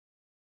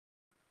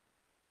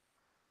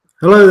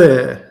Hello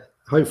there.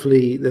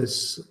 Hopefully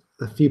there's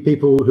a few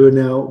people who are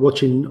now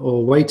watching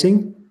or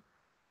waiting.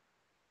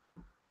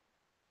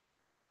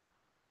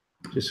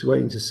 Just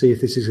waiting to see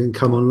if this is going to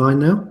come online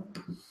now.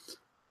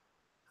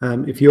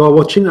 If you are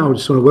watching, I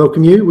just want to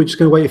welcome you. We're just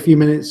going to wait a few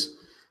minutes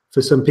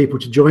for some people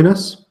to join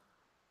us.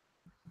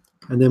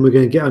 And then we're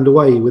going to get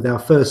underway with our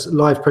first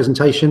live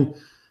presentation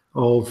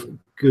of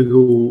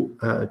Google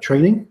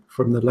training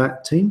from the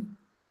LAT team.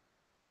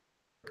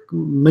 A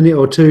minute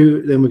or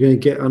two, then we're going to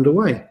get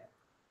underway.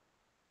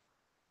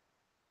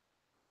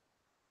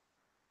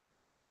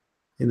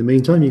 In the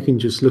meantime, you can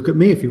just look at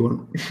me if you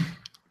want.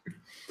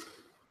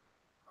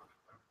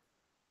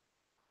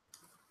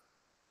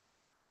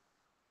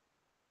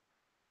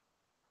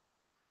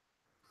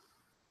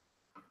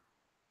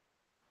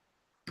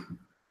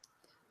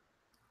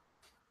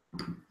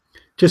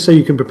 Just so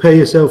you can prepare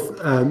yourself,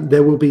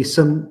 there will be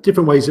some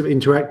different ways of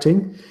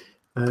interacting.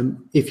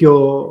 If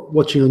you're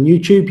watching on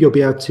YouTube, you'll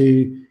be able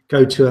to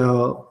go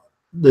to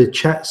the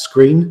chat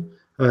screen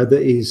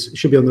that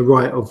should be on the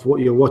right of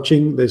what you're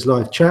watching. There's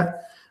live chat.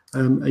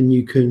 And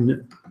you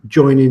can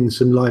join in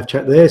some live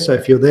chat there. So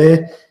if you're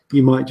there,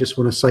 you might just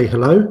want to say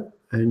hello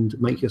and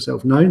make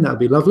yourself known. That would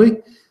be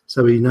lovely,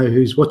 so we know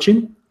who's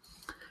watching.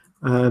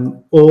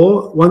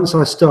 Or once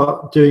I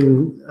start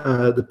doing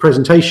the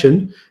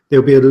presentation,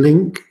 there'll be a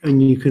link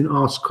and you can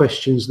ask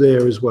questions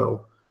there as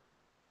well.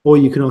 Or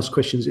you can ask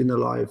questions in the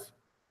live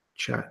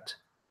chat.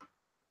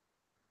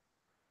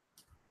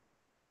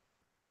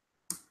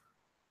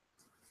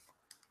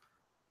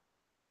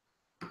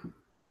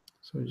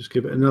 So just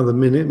give it another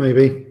minute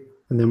maybe,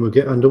 and then we'll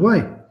get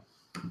underway.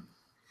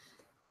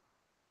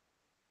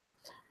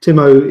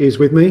 Timo is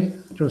with me. Do you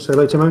want to say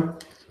hello,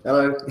 Timo?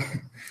 Hello.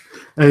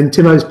 And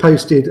Timo's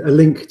posted a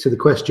link to the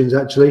questions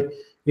actually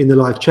in the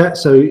live chat.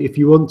 So if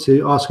you want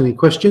to ask any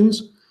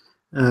questions,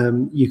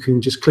 you can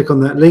just click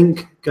on that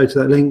link, go to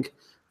that link,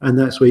 and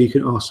that's where you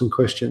can ask some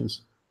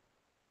questions.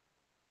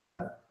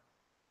 And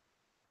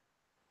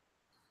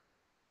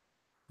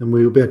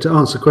we will be able to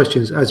answer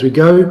questions as we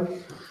go,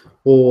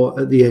 or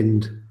at the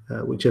end,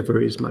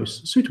 whichever is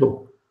most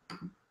suitable.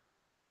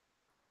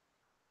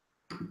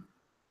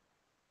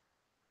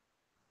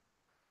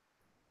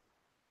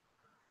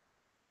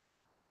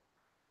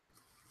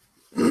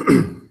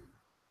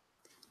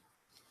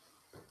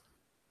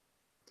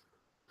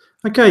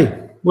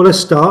 Okay, well, let's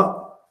start.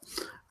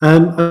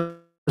 I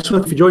just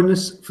want to join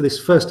us for this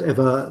first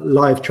ever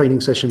live training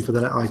session for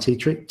the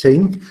IT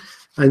team.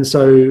 And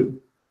so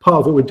part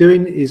of what we're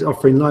doing is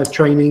offering live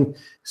training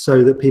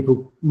so that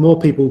more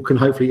people can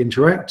hopefully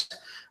interact,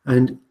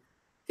 and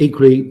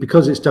equally,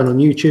 because it's done on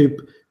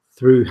YouTube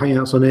through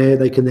Hangouts on Air,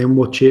 they can then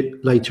watch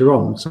it later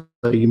on. So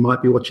you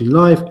might be watching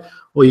live,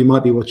 or you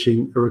might be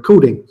watching a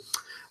recording.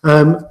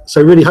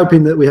 So really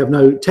hoping that we have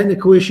no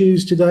technical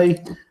issues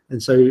today,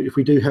 and so if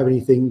we do have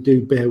anything,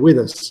 do bear with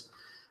us.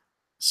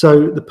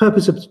 So the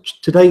purpose of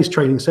today's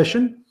training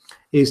session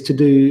is to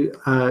do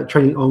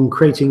training on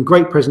creating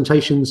great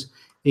presentations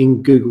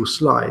in Google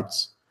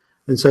Slides.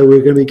 And so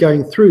we're going to be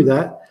going through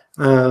that,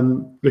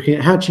 looking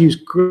at how to use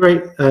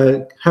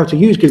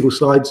Google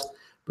Slides,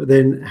 but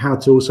then how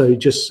to also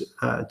just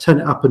turn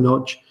it up a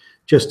notch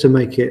just to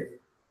make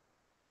it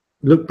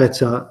look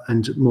better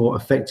and more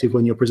effective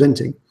when you're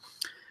presenting.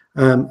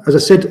 As I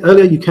said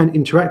earlier, you can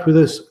interact with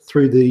us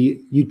through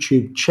the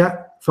YouTube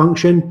chat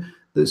function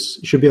that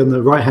should be on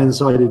the right-hand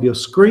side of your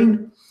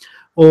screen,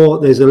 or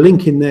there's a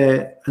link in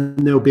there, and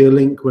there'll be a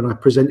link when I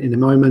present in a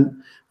moment,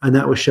 and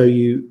that will show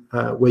you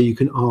where you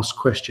can ask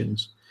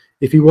questions.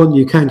 If you want,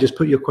 you can just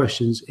put your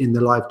questions in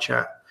the live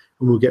chat,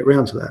 and we'll get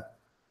round to that.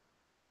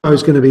 I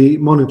was going to be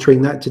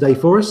monitoring that today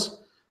for us,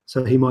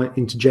 so he might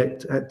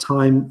interject at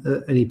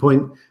any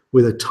point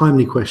with a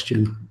timely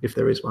question if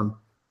there is one.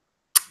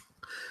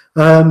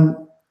 And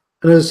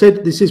as I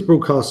said, this is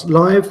broadcast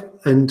live,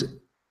 and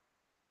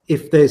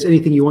if there's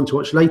anything you want to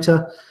watch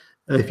later,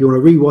 if you want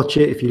to re-watch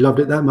it, if you loved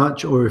it that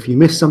much, or if you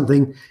missed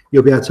something,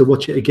 you'll be able to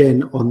watch it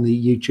again on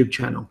the YouTube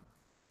channel.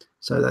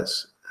 So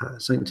that's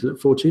something to look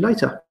forward to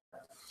later.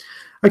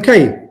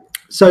 Okay,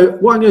 so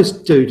what I'm going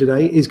to do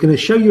today is going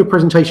to show you a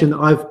presentation that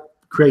I've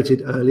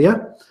created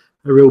earlier,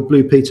 a real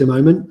Blue Peter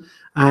moment,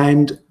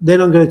 and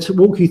then I'm going to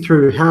walk you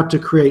through how to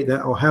create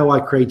that, or how I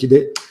created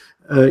it,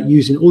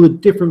 using all the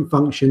different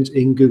functions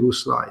in Google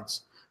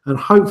Slides. And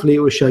hopefully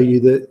it will show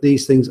you that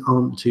these things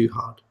aren't too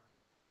hard.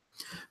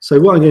 So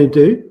what I'm going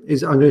to do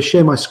is I'm going to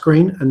share my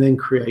screen and then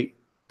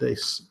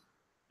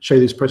show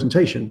this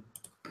presentation.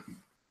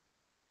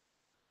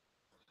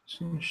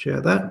 So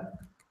share that.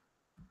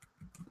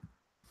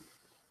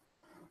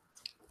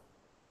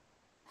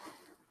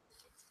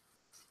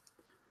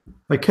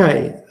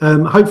 Okay,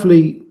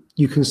 hopefully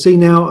you can see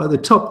now at the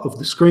top of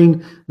the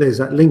screen, there's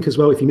that link as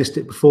well. If you missed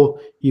it before,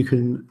 you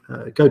can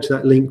go to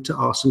that link to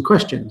ask some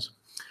questions.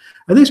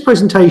 And this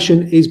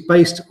presentation is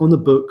based on the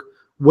book,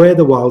 Where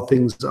the Wild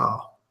Things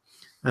Are,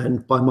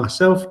 and by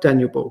myself,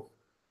 Daniel Ball.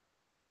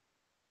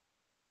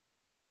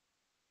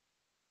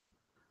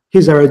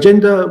 Here's our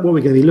agenda, what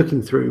we're going to be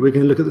looking through. We're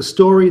going to look at the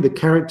story, the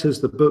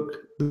characters, the book,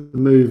 the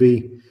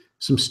movie,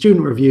 some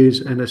student reviews,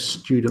 and a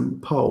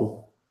student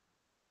poll.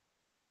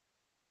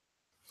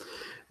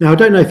 Now, I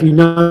don't know if you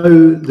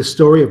know the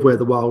story of Where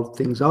the Wild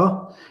Things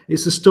Are.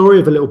 It's the story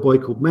of a little boy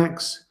called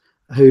Max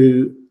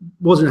who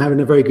wasn't having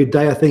a very good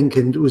day, I think,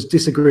 and was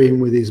disagreeing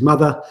with his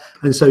mother.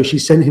 And so she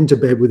sent him to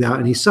bed without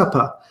any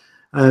supper.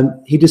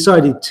 He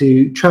decided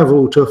to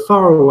travel to a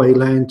faraway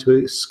land to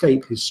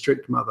escape his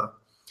strict mother.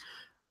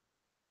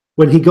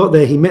 When he got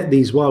there, he met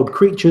these wild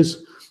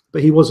creatures,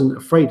 but he wasn't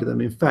afraid of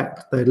them. In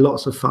fact, they had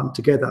lots of fun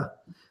together.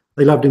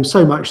 They loved him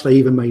so much, they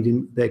even made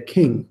him their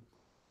king.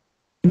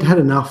 He'd had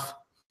enough,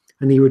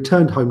 and he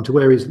returned home to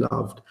where he's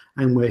loved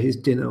and where his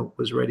dinner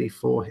was ready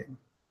for him.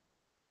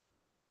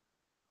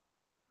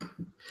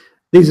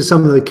 These are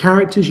some of the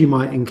characters you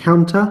might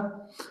encounter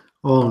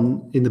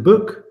in the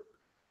book.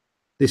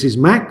 This is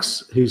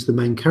Max, who's the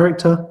main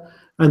character,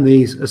 and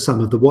these are some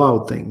of the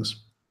wild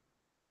things.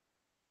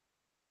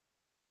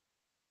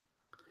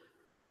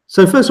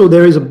 So first of all,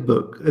 there is a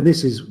book, and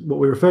this is what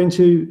we're referring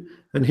to,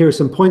 and here are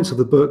some points of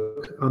the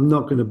book. I'm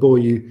not going to bore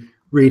you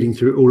reading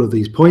through all of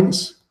these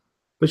points,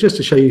 but just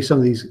to show you some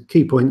of these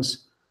key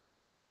points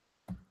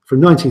from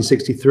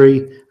 1963,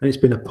 and it's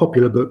been a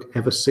popular book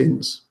ever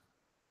since.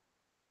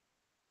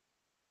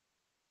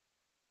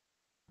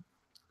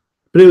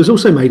 But it was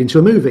also made into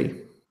a movie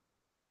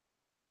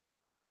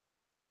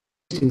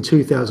in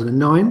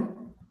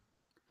 2009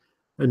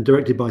 and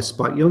directed by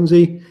Spike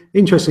Jonze.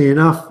 Interestingly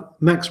enough,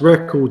 Max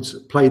Records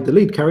played the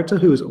lead character,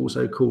 who was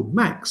also called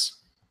Max.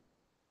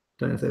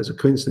 Don't know if there's a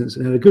coincidence,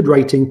 and had a good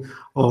rating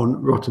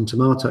on Rotten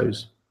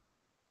Tomatoes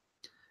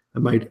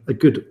and made a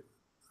good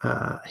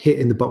hit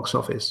in the box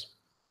office.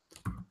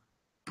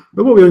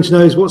 But what we want to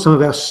know is what some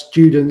of our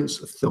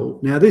students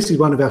thought. Now, this is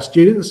one of our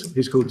students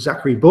who's called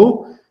Zachary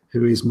Ball,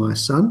 who is my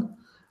son.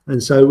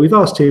 And so we've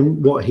asked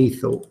him what he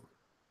thought.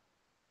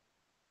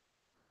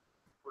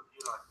 What do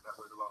you like about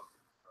Where the Wild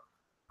Things Are?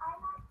 I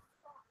like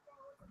that there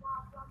was a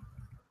wild one.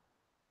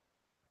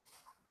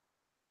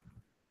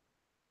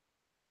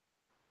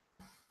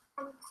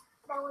 And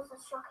there was a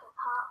shocking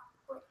part,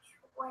 which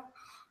when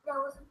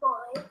there was a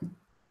boy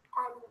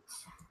and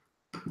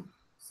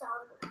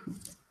some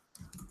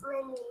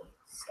really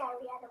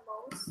scary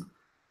animals,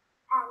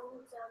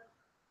 and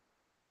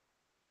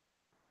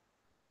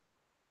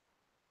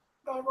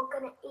they were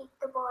going to eat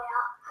the boy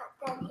up, but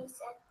then he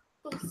said,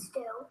 "Be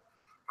still,"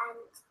 and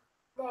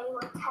they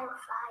were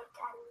terrified,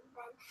 and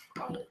then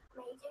they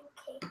made him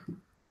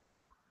king.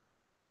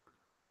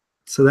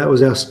 So that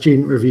was our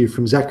student review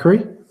from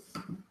Zachary.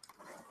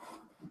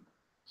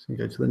 So you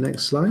go to the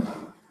next slide.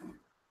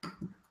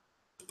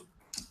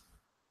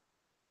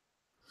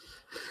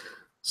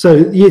 So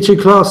Year 2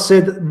 class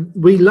said,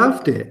 "We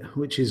loved it,"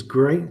 which is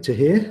great to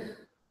hear.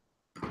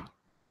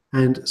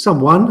 And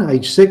someone,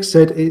 age 6,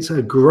 said, "It's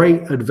a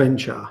great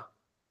adventure."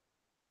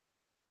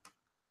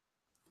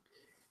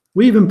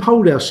 We even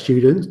polled our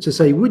students to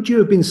say, "Would you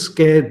have been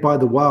scared by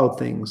the wild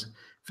things?"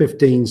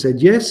 15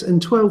 said yes,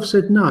 and 12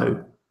 said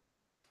no.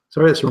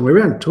 Sorry, that's the wrong way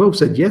around. 12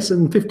 said yes,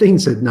 and 15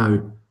 said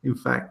no, in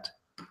fact.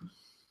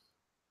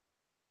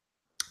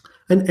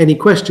 And any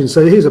questions?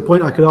 So here's a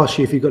point I could ask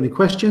you if you've got any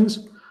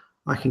questions.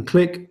 I can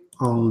click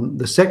on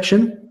the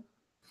section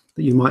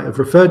that you might have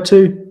referred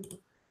to,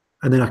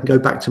 and then I can go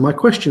back to my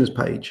questions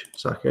page.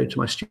 So I can go to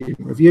my student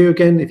review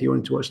again, if you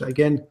wanted to watch that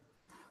again,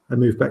 and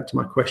move back to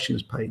my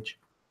questions page.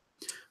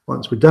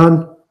 Once we're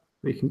done,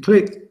 we can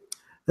click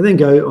and then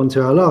go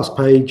onto our last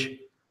page,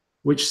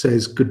 which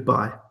says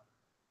goodbye.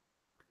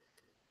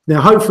 Now,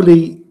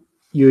 hopefully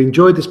you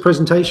enjoyed this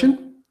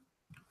presentation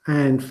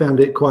and found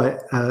it quite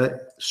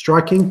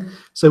striking.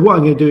 So what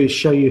I'm going to do is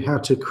show you how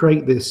to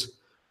create this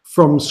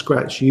from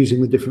scratch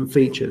using the different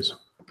features.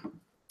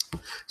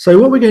 So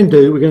what we're going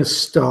to do, we're going to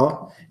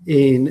start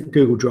in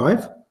Google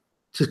Drive.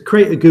 To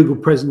create a Google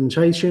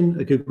presentation,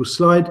 a Google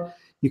slide,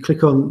 you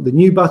click on the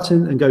New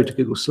button and go to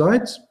Google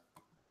Slides.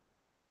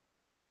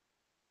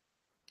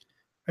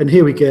 And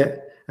here we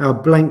get our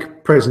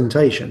blank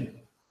presentation.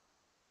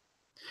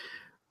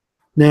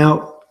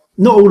 Now,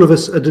 not all of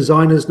us are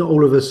designers, not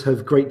all of us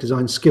have great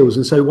design skills.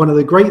 And so one of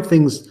the great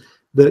things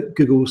that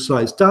Google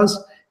Slides does,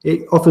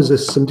 it offers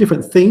us some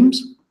different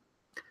themes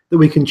that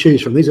we can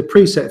choose from. These are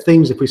preset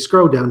themes. If we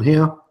scroll down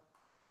here,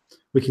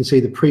 we can see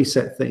the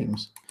preset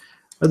themes.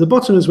 At the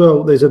bottom as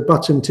well, there's a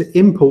button to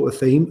import a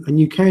theme, and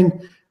you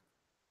can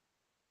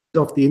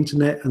off the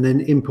internet and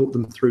then import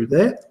them through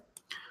there.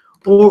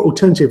 Or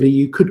alternatively,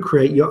 you could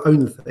create your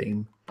own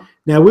theme.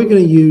 Now we're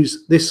going to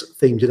use this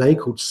theme today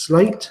called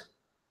Slate,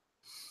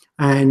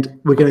 and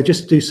we're going to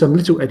just do some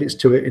little edits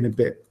to it in a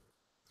bit.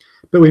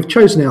 But we've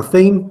chosen our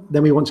theme,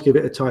 then we want to give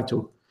it a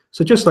title.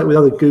 So just like with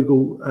other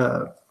Google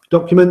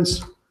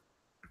documents,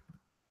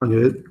 I'm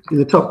going to, in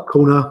the top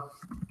corner,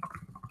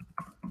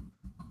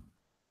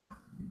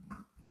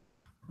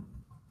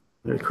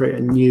 I'm going to create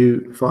a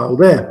new file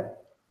there.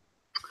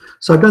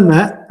 So I've done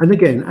that, and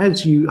again,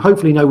 as you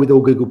hopefully know with all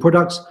Google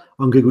products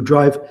on Google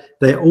Drive,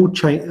 they all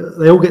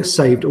get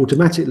saved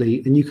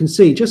automatically, and you can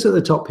see just at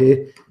the top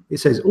here, it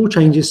says all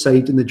changes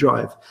saved in the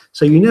drive.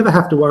 So you never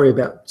have to worry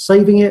about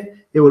saving it.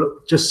 It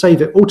will just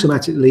save it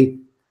automatically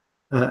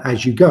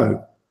as you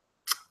go.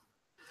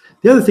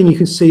 The other thing you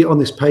can see on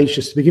this page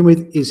just to begin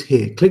with is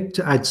here, click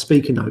to add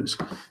speaker notes.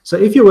 So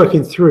if you're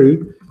working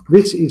through,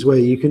 this is where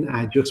you can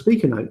add your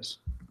speaker notes.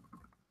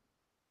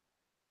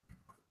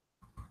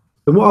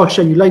 And what I'll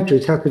show you later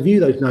is how to view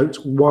those notes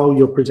while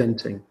you're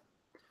presenting.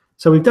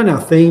 So we've done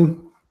our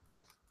theme.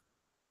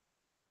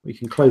 We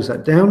can close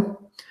that down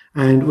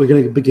and we're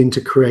going to begin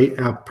to create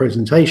our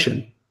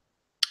presentation.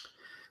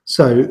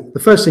 So the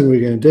first thing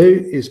we're going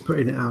to do is put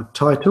in our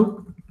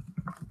title,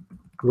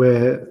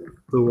 Where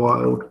the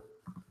Wild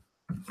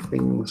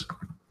Things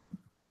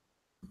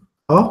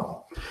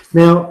Are.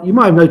 Now, you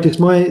might have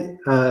noticed my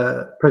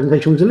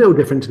presentation was a little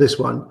different to this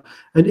one.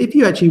 And if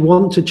you actually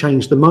want to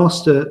change the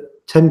master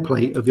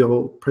template of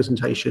your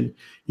presentation,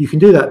 you can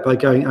do that by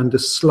going under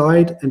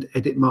Slide and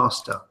Edit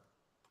Master.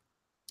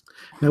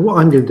 Now, what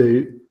I'm going to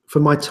do for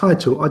my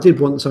title, I did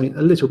want something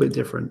a little bit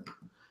different.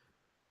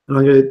 And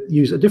I'm going to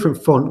use a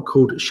different font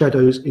called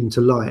Shadows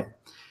into Light.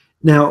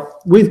 Now,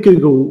 with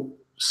Google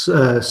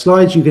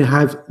Slides, you can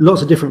have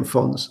lots of different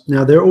fonts.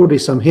 Now, there are already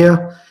some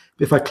here.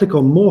 But if I click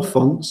on More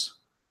Fonts,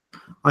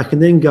 I can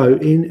then go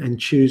in and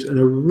choose an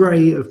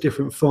array of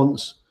different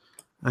fonts.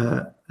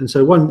 And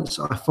so once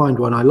I find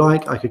one I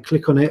like, I could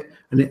click on it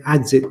and it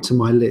adds it to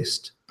my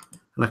list.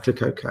 And I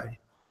click OK. Like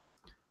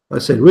I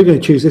said, we're going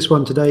to choose this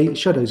one today,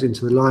 Shadows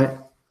into the Light.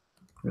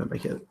 I'm going to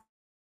make it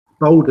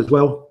bold as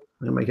well.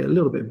 I'm going to make it a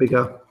little bit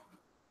bigger.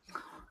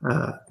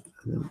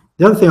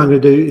 The other thing I'm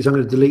going to do is I'm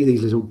going to delete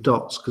these little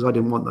dots because I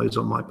didn't want those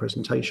on my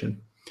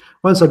presentation.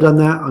 Once I've done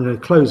that, I'm going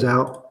to close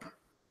out.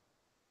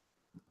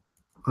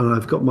 And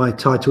I've got my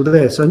title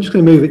there. So I'm just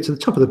going to move it to the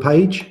top of the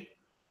page,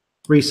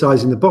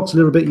 resizing the box a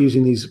little bit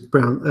using these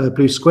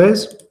blue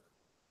squares.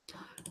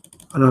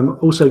 And I'm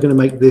also going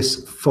to make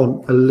this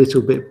font a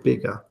little bit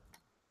bigger.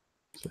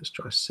 So let's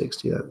try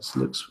 60. That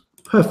looks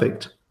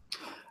perfect.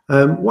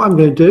 What I'm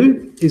going to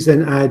do is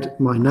then add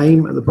my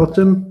name at the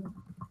bottom.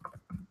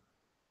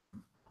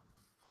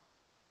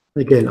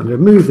 Again, I'm going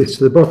to move this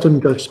to the bottom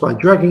just by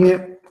dragging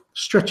it,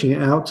 stretching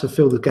it out to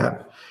fill the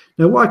gap.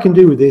 Now, what I can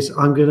do with this,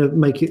 I'm going to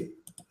make it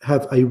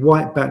have a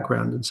white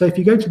background. And so if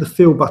you go to the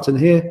Fill button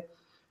here,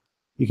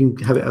 you can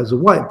have it as a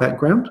white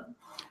background.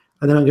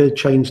 And then I'm going to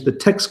change the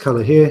text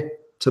color here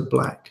to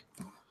black.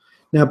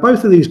 Now,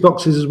 both of these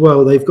boxes as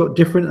well, they've got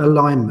different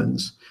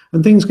alignments.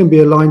 And things can be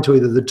aligned to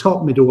either the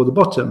top, middle, or the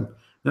bottom.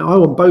 Now, I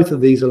want both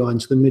of these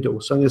aligned to the middle.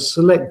 So I'm going to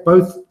select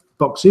both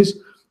boxes,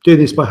 do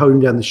this by holding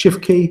down the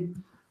Shift key,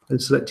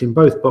 and selecting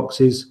both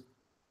boxes.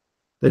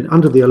 Then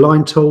under the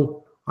Align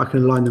tool, I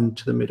can align them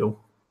to the middle.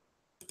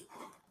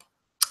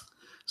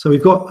 So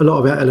we've got a lot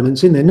of our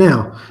elements in there.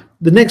 Now,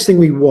 the next thing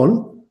we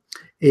want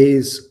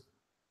is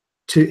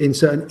to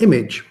insert an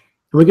image.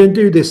 And we're going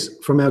to do this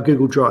from our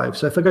Google Drive.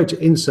 So if I go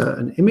to Insert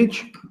an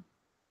Image,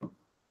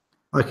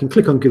 I can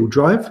click on Google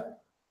Drive.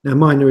 Now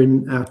mine are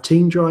in our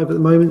Team Drive at the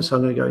moment, so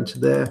I'm going to go into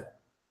there.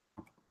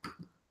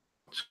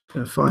 Just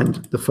going to find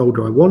the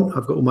folder I want.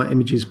 I've got all my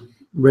images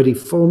ready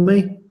for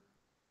me,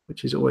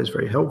 which is always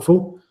very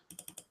helpful.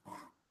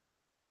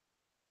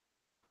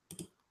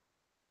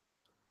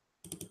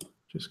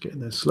 Just getting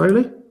there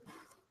slowly.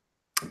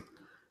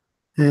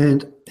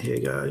 And here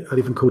you go. I've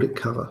even called it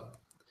Cover.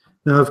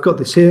 Now I've got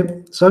this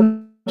here. So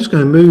I'm just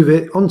going to move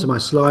it onto my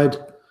slide.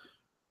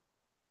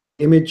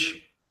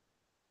 Image.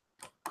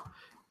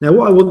 Now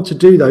what I want to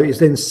do though is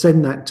then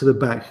send that to the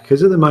back,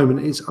 because at the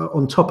moment it's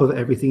on top of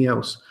everything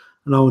else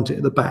and I want it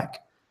at the back.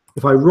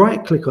 If I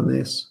right click on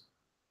this,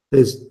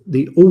 there's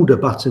the order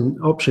button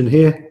option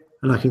here,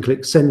 and I can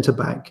click send to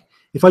back.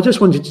 If I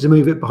just wanted to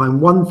move it behind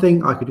one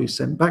thing, I could do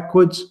send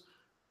backwards,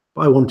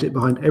 but I want it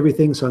behind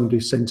everything, so I'm going to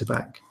do send to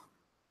back.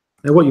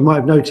 Now what you might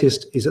have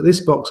noticed is that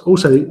this box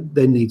also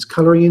then needs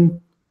colouring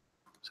in.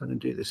 So I'm going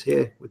to do this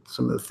here with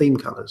some of the theme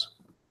colours.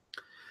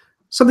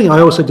 Something I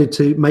also did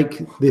to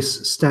make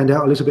this stand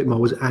out a little bit more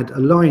was add a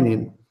line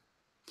in.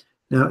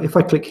 Now if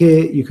I click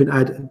here, you can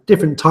add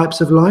different types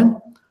of line.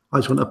 I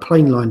just want a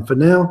plain line for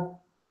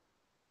now.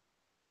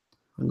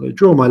 I'm going to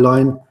draw my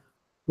line.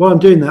 While I'm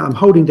doing that, I'm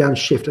holding down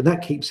Shift, and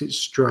that keeps it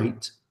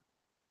straight.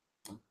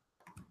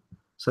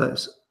 So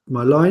that's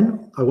my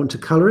line. I want to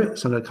colour it,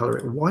 so I'm going to colour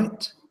it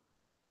white.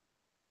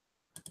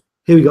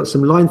 Here we've got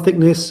some line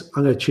thickness.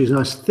 I'm going to choose a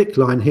nice thick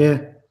line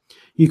here.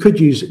 You could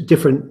use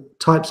different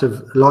types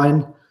of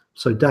line,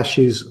 so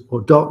dashes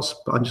or dots,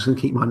 but I'm just going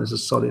to keep mine as a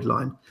solid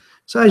line.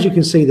 So as you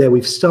can see there,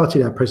 we've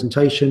started our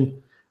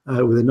presentation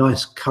with a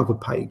nice cover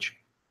page.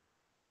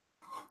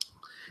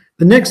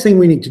 The next thing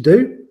we need to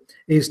do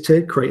is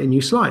to create a new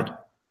slide.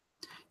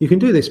 You can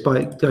do this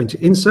by going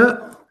to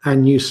Insert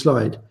and New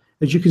Slide.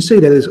 As you can see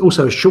there's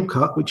also a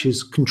shortcut, which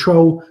is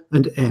Control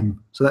and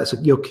M. So that's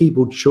your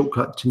keyboard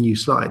shortcut to new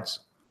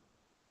slides.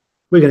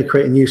 We're going to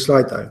create a new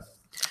slide though.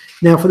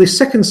 Now for this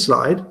second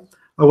slide,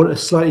 I want a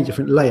slightly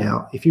different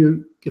layout.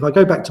 If I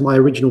go back to my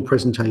original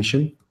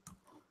presentation,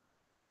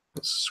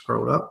 let's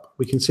scroll up,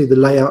 we can see the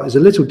layout is a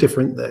little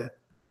different there.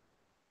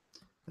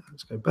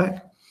 Let's go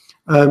back.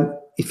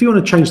 If you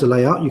want to change the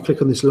layout, you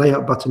click on this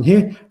layout button here,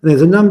 and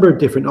there's a number of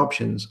different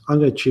options. I'm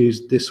going to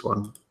choose this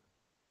one.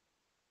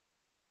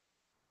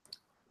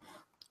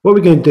 What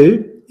we're going to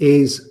do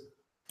is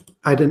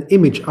add an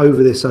image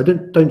over this. So I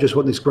don't just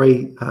want this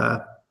grey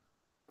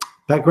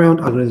background.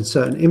 I'm going to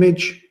insert an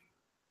image,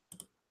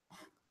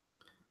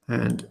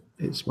 and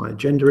it's my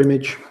agenda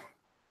image.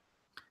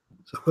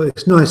 So I've got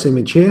this nice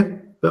image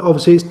here, but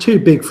obviously it's too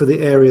big for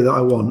the area that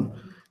I want.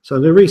 So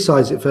I'm going to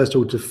resize it first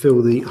of all to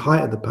fill the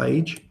height of the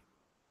page.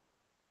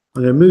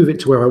 I'm going to move it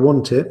to where I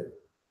want it,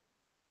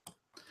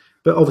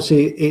 but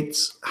obviously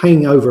it's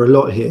hanging over a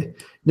lot here.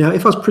 Now,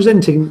 if I was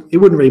presenting, it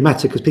wouldn't really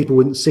matter because people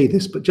wouldn't see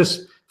this, but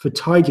just for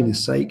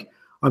tidiness sake,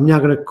 I'm now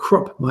going to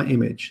crop my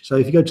image. So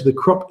if you go to the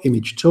crop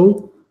image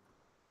tool,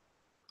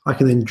 I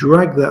can then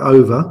drag that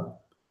over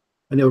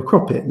and it will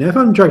crop it. Now, if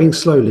I'm dragging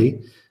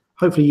slowly,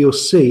 hopefully you'll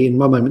see in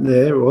one moment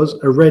there was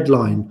a red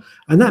line,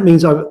 and that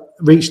means I've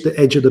reached the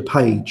edge of the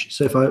page.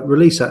 So if I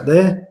release that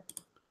there,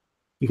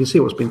 you can see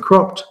what's been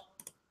cropped.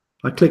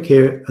 I click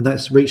here and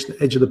that's reached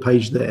the edge of the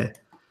page there.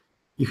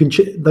 You can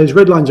those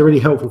red lines are really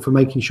helpful for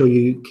making sure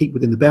you keep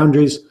within the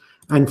boundaries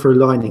and for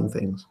aligning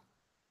things.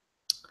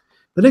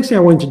 The next thing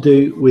I want to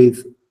do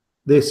with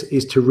this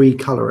is to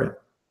recolor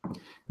it.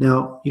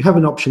 Now you have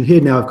an option here.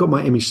 Now I've got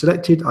my image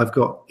selected, I've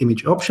got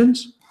image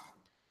options,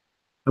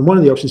 and one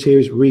of the options here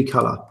is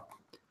recolor.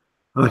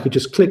 And I could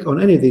just click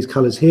on any of these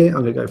colors here.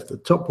 I'm going to go for the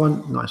top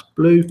one, nice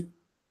blue.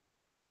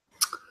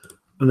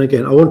 And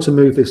again, I want to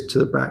move this to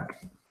the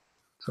back.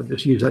 So I'll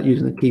just use that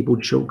using the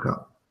keyboard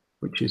shortcut,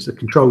 which is the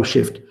Control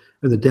Shift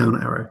and the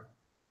down arrow.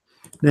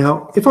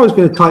 Now, if I was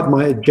going to type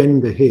my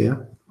agenda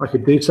here, I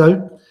could do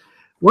so.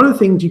 One of the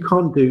things you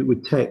can't do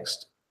with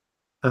text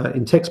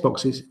in text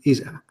boxes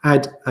is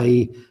add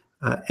a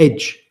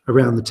edge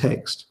around the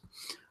text.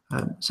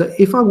 So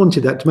if I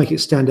wanted that to make it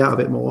stand out a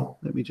bit more,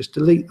 let me just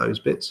delete those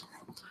bits.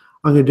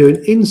 I'm going to do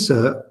an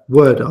insert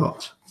word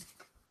art.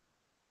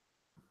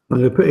 I'm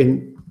going to put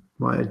in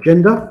my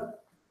agenda,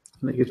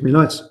 and it gives me a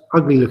nice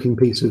ugly looking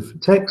piece of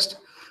text.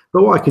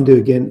 But what I can do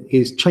again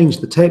is change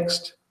the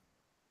text.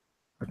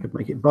 I could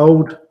make it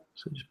bold,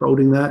 so just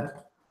bolding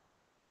that.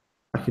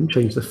 I can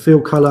change the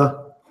fill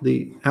color,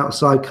 the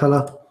outside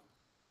color.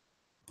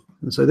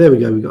 And so there we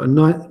go, we've got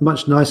a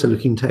much nicer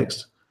looking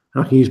text.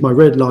 And I can use my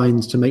red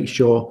lines to make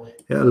sure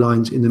it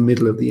aligns in the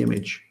middle of the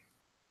image.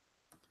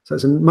 So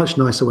it's a much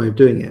nicer way of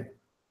doing it.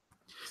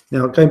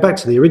 Now, going back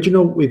to the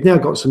original, we've now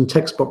got some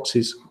text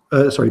boxes,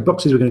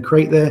 boxes we're going to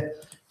create there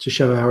to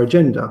show our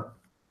agenda.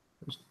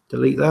 Just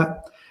delete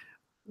that.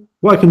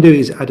 What I can do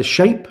is add a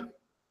shape.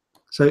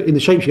 So in the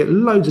shapes, you get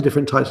loads of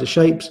different types of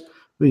shapes.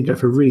 We can go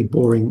for a really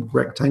boring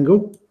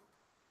rectangle.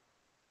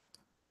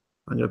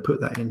 I'm going to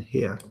put that in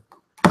here.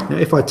 Now,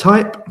 if I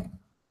type,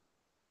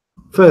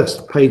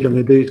 first page I'm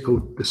going to do is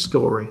called the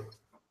story.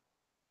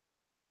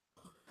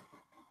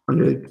 I'm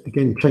going to,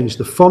 again, change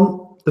the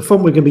font. The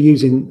font we're going to be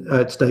using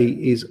today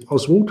is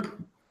Oswald.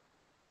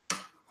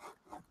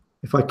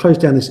 If I close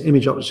down this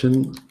image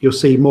option, you'll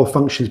see more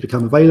functions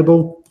become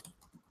available.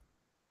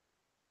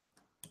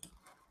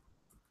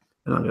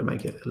 And I'm going to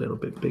make it a little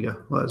bit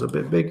bigger. Well, that's a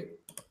bit big.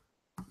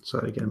 So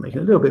again, make it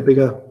a little bit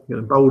bigger. I'm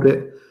going to bold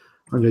it.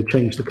 I'm going to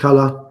change the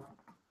color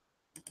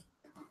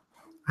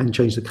and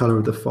change the color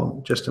of the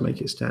font just to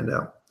make it stand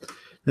out.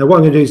 Now, what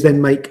I'm going to do is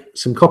then make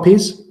some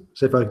copies.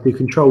 So if I do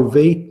Control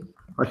V,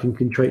 I can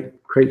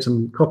create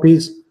some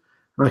copies.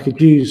 And I could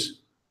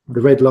use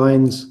the red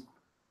lines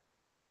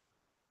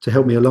to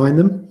help me align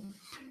them.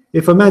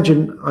 If I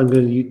imagine I'm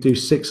going to do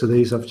 6 of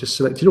these, I've just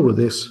selected all of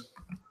this.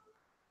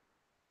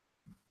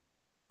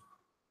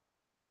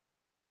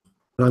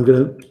 And I'm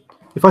going to,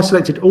 if I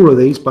selected all of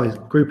these by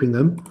grouping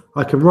them,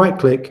 I can right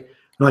click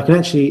and I can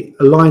actually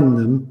align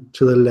them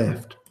to the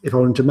left if I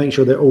want to make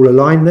sure they're all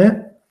aligned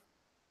there.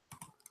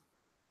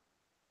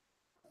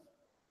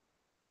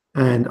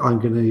 And I'm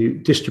going to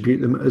distribute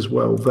them as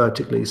well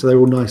vertically, so they're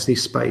all nicely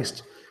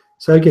spaced.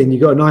 So again,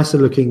 you've got a nicer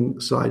looking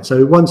slide.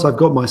 So once I've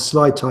got my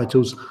slide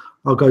titles,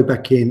 I'll go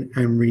back in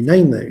and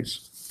rename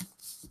those.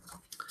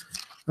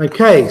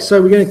 Okay,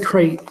 so we're going to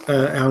create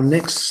our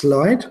next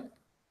slide.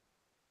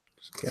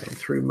 Just going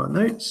through my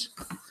notes.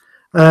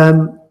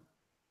 I'm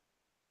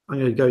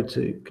going to go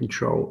to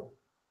Control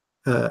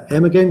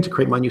M again to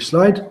create my new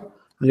slide.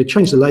 I'm going to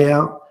change the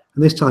layout,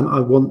 and this time I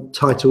want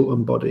title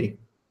and body.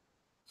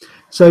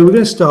 So we're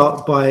going to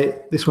start by,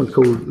 this one's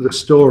called the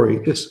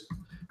story, just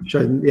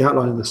showing the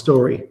outline of the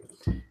story.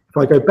 If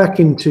I go back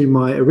into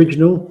my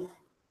original,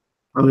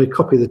 I'm going to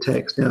copy the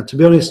text. Now, to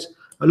be honest,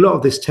 a lot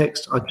of this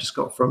text I just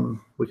got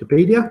from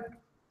Wikipedia,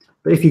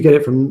 but if you get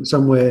it from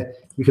somewhere,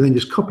 you can then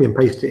just copy and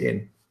paste it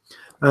in.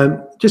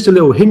 Just a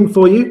little hint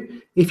for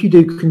you, if you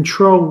do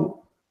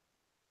Control,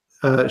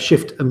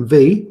 Shift and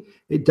V,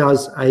 it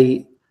does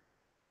a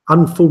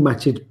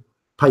unformatted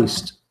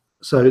paste.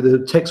 So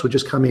the text will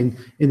just come in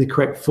the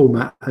correct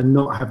format and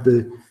not have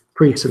the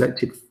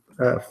pre-selected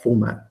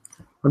format.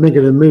 I'm then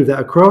going to move that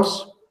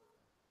across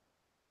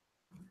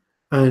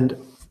and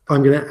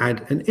I'm going to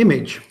add an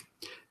image.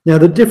 Now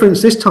the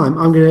difference this time,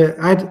 I'm going to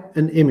add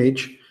an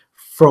image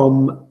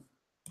from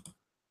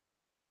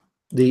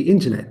the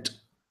internet.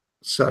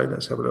 So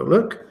let's have a little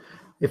look.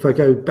 If I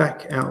go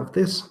back out of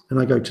this and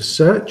I go to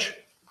search,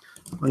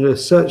 I'm going to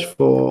search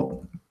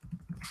for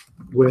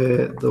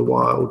where the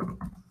wild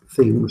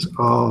things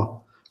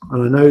are.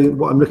 And I know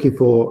what I'm looking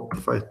for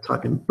if I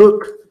type in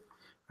book,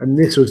 and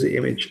this was the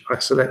image I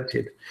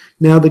selected.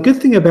 Now, the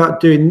good thing about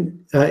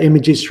doing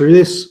images through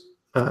this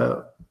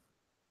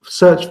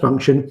search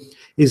function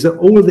is that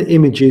all of the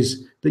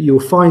images that you'll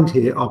find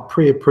here are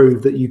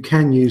pre-approved, that you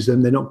can use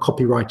them. They're not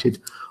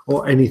copyrighted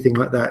or anything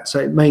like that. So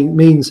it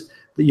means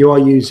that you are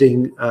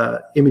using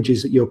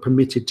images that you're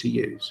permitted to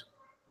use.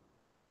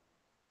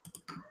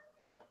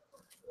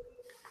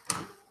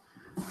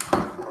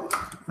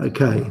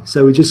 Okay,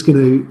 so we're just going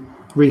to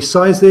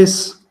resize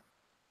this.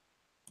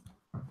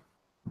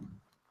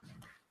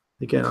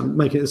 Again, I'm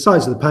making it the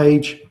size of the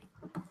page,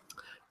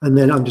 and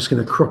then I'm just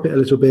going to crop it a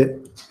little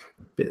bit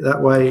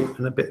that way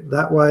and a bit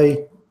that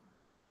way.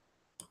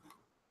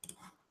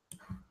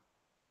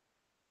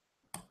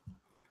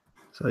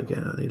 So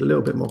again, I need a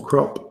little bit more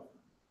crop.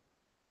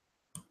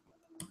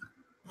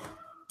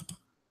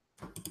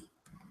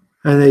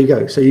 And there you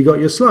go. So you got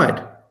your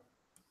slide.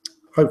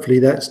 Hopefully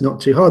that's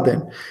not too hard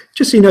then.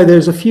 Just so you know,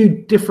 there's a few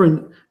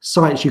different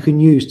sites you can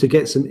use to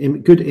get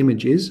some good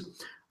images,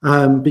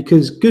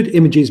 because good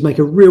images make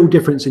a real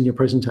difference in your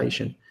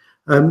presentation.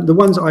 The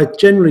ones I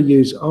generally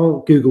use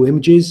are Google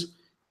Images,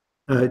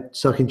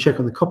 so I can check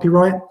on the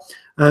copyright.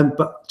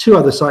 But two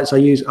other sites I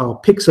use are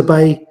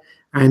Pixabay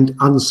and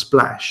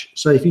Unsplash.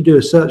 So if you do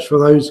a search for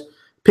those,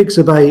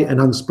 Pixabay and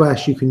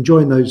Unsplash, you can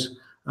join those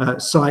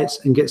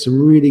sites and get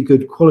some really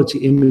good quality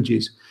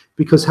images,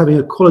 because having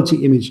a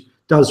quality image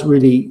does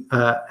really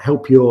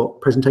help your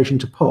presentation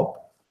to pop.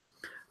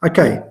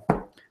 Okay,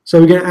 so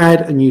we're going to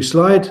add a new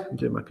slide. I'm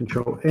doing my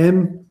Control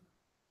M.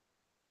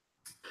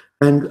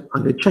 And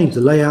I'm going to change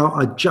the layout.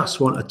 I just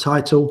want a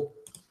title.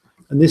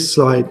 And this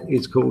slide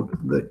is called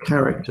the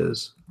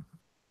characters.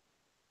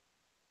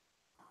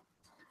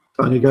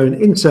 So I'm going to go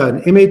and insert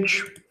an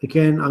image.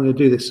 Again, I'm going to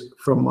do this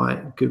from my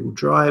Google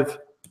Drive.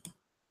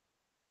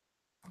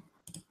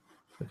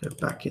 I'll go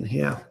back in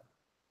here.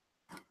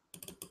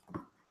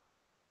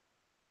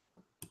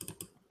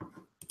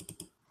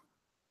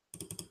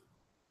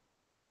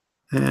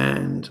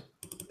 And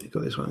we've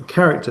got this one,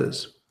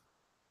 characters.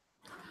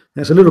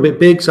 Now it's a little bit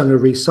big, so I'm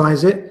going to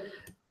resize it.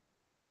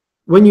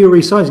 When you're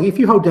resizing, if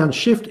you hold down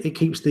Shift, it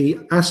keeps the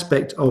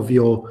aspect of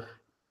your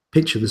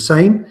picture the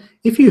same.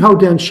 If you hold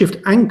down Shift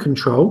and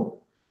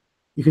Control,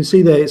 you can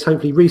see there it's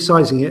hopefully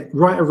resizing it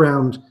right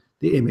around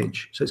the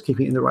image, so it's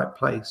keeping it in the right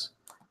place.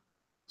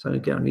 So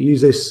again, I'm going to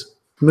use this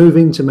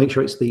moving to make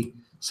sure it's the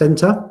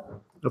center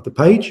of the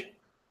page.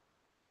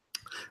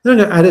 Then I'm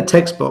going to add a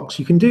text box.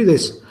 You can do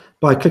this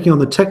by clicking on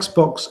the text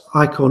box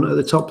icon at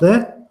the top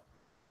there.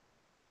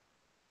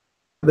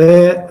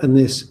 And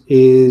this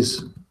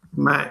is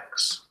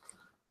Max.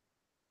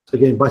 So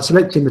again, by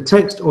selecting the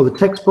text or the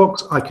text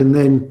box, I can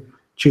then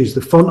choose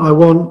the font I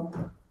want.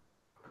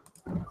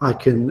 I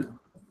can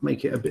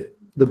make it a bit,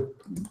 the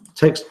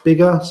text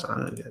bigger. So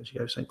I'm going to actually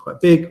go something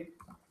quite big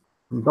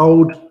and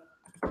bold.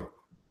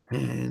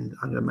 And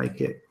I'm going to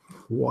make it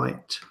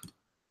white.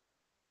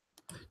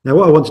 Now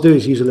what I want to do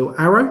is use a little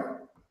arrow.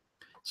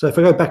 So if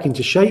I go back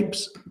into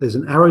shapes, there's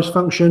an arrows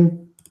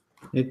function.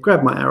 You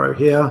grab my arrow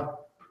here.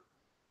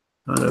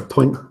 I'm going to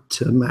point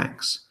to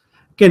Max.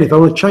 Again, if I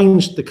want to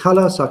change the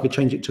color, so I could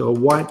change it to a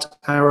white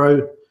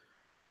arrow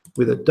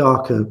with a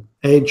darker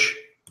edge,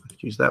 I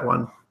could use that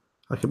one.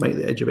 I could make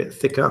the edge a bit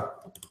thicker,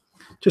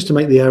 just to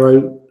make the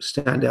arrow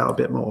stand out a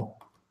bit more.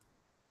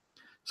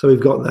 So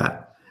we've got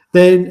that.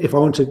 Then if I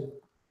want to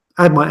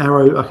add my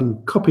arrow, I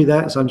can copy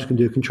that. So I'm just going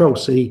to do Control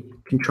C,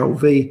 Control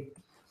V,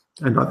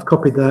 and I've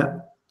copied that.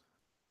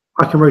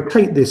 I can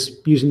rotate this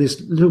using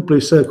this little blue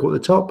circle at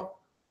the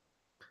top.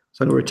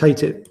 So I'm going to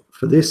rotate it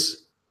for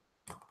this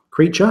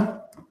creature.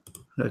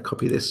 I'm going to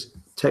copy this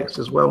text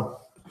as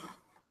well.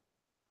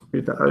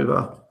 Move that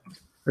over.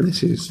 And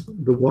this is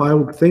the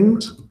wild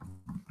things.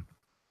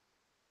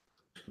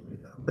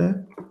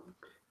 There.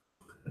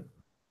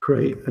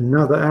 Create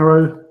another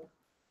arrow.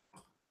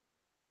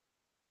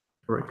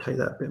 Rotate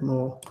that a bit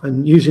more.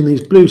 And using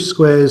these blue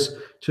squares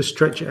to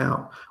stretch it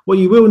out. What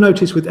you will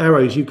notice with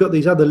arrows, you've got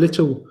these other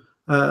little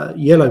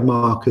yellow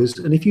markers,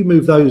 and if you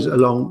move those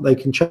along, they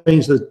can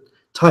change the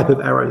type of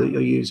arrow that you're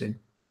using.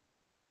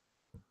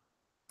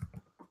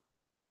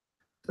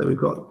 So we've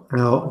got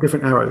our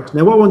different arrows.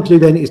 Now what I want to do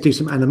then is do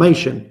some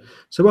animation.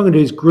 So what I'm going to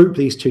do is group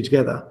these two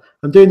together.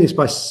 I'm doing this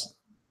by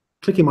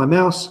clicking my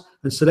mouse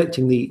and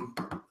selecting the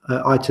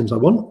items I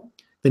want.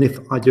 Then if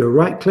I do a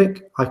right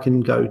click, I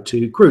can go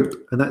to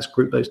group, and that's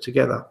group those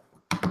together.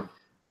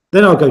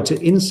 Then I'll go to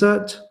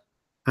insert,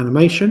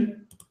 animation.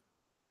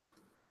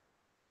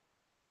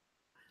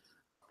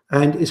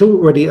 And it's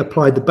already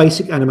applied the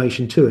basic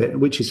animation to it,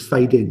 which is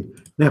fade in.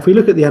 Now, if we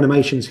look at the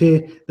animations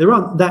here, there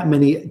aren't that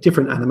many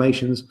different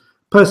animations.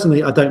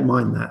 Personally, I don't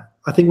mind that.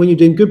 I think when you're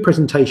doing good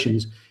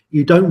presentations,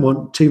 you don't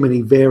want too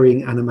many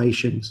varying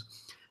animations.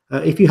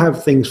 If you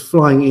have things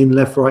flying in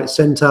left, right,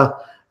 center,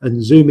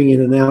 and zooming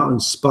in and out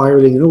and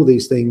spiraling and all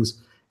these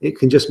things, it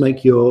can just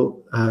make your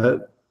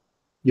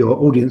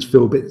audience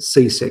feel a bit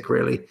seasick,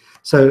 really.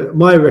 So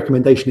my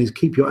recommendation is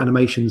keep your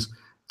animations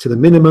to the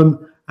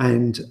minimum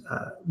and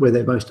where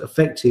they're most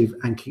effective,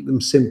 and keep them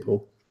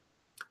simple.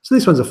 So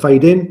this one's a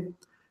fade in.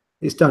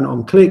 It's done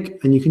on click,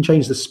 and you can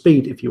change the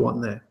speed if you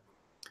want there.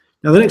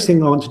 Now the next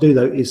thing I want to do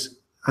though is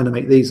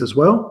animate these as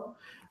well.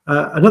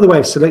 Another way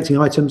of selecting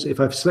items, if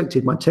I've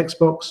selected my text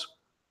box,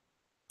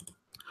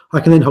 I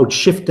can then hold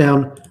shift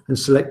down and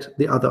select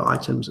the other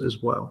items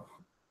as well.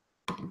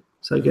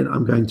 So again,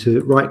 I'm going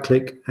to right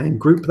click and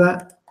group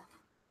that,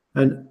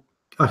 and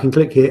I can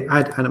click here,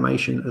 add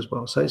animation as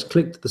well. So it's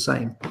clicked the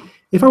same.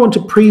 If I want to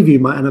preview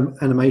my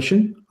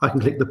animation, I can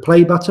click the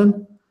play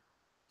button,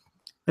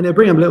 and it'll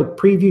bring up a little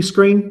preview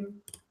screen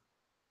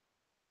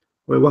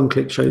where one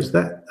click shows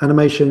that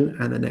animation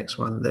and the next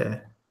one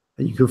there.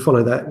 And you can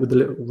follow that with the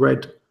little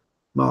red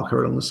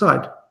marker along the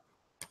side.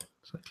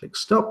 So click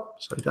stop,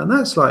 so down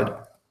that slide.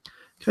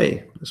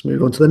 Okay, let's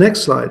move on to the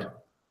next slide.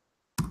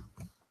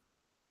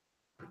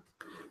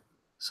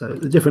 So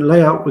the different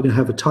layout, we're going to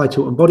have a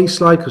title and body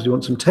slide because we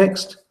want some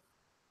text.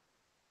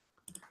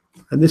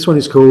 And this one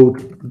is called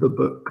the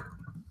book.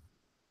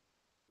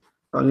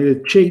 I'm going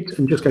to cheat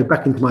and just go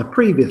back into my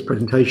previous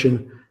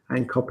presentation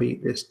and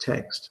copy this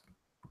text.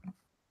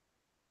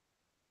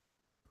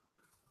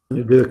 I'm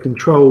going to do a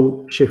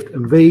Control, Shift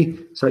and V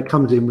so it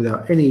comes in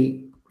without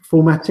any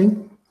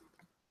formatting.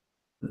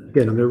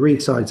 Again, I'm going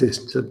to resize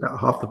this to about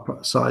half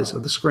the size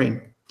of the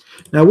screen.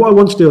 Now what I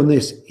want to do on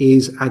this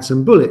is add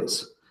some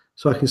bullets.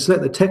 So I can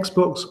select the text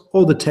box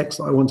or the text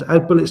that I want to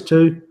add bullets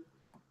to.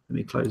 Let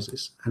me close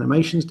this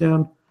animations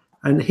down.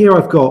 And here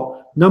I've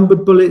got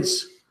numbered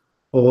bullets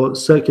or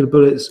circular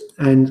bullets.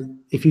 And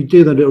if you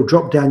do the little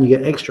drop down, you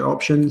get extra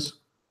options.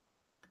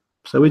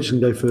 So we're just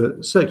going to go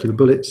for circular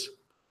bullets.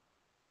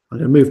 I'm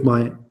going to move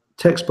my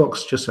text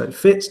box just so it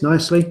fits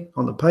nicely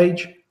on the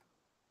page.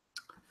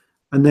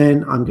 And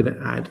then I'm going to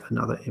add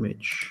another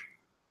image.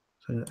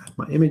 So I'm going to add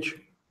my image.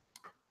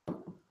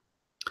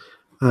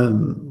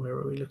 Where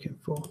are we looking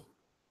for?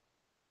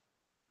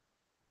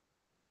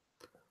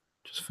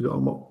 Just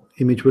forgotten what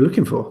image we're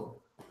looking for.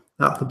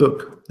 Ah, the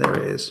book. There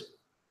it is.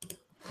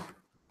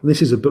 And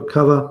this is a book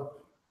cover.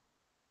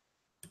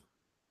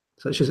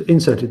 So it's just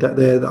inserted that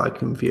there that I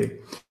can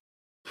view.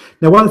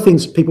 Now, one of the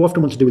things people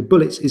often want to do with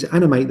bullets is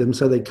animate them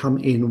so they come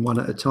in one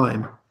at a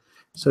time.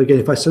 So again,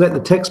 if I select the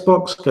text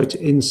box, go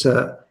to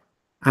Insert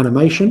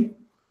Animation,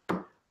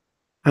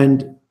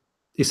 and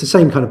it's the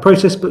same kind of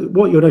process, but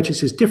what you'll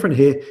notice is different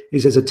here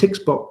is there's a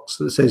text box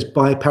that says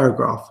by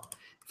paragraph.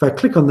 If I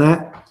click on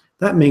that,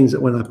 that means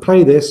that when I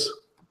play this,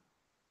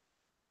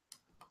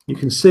 you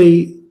can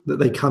see that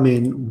they come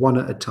in one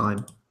at a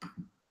time.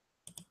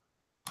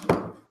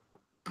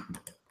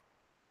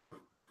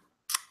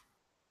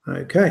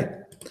 Okay.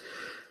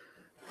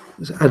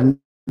 Let's add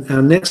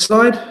our next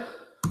slide.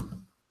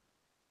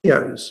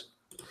 Videos.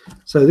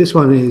 So this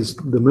one is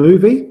the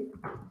movie.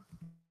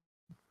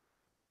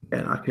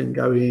 And I can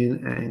go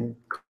in and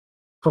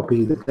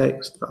copy the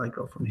text that I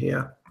got from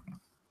here.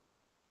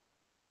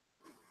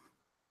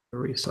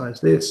 Resize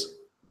this,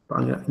 but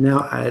I'm going to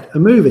now add a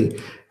movie.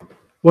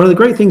 One of the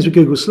great things with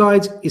Google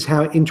Slides is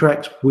how it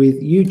interacts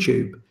with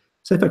YouTube.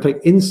 So if I click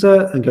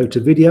Insert and go to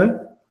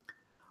Video,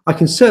 I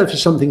can search for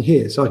something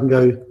here. So I can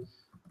go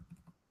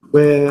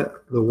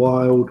Where the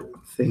Wild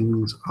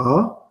Things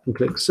Are and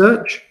click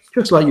Search,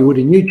 just like you would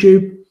in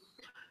YouTube.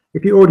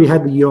 If you already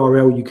had the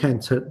URL, you can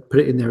put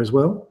it in there as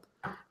well.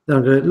 Then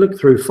I'm going to look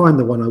through, find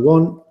the one I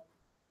want.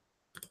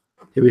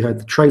 Here we have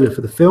the trailer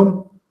for the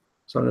film.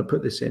 So I'm going to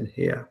put this in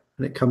here.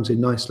 And it comes in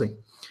nicely.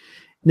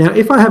 Now,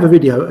 if I have a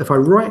video, if I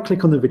right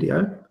click on the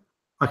video,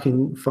 I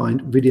can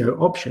find video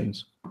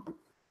options.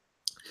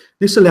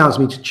 This allows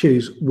me to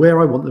choose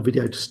where I want the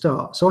video to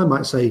start. So I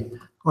might say,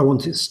 I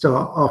want it to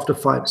start after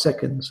 5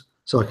 seconds,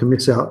 so I can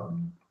miss out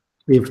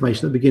the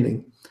information at the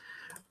beginning.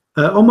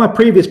 On my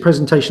previous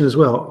presentation as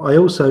well, I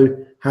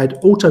also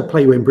had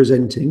autoplay when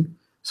presenting,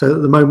 so that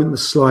the moment the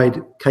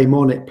slide came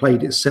on, it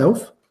played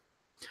itself.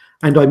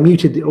 And I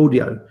muted the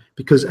audio,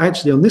 because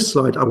actually on this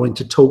slide, I wanted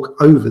to talk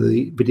over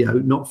the video,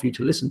 not for you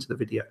to listen to the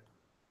video.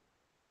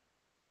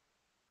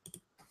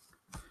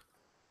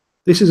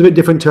 This is a bit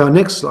different to our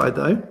next slide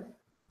though.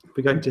 If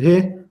we go into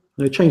here, I'm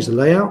going to change the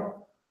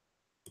layout.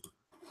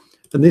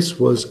 And this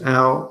was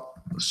our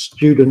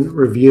student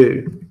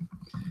review.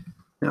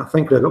 Now,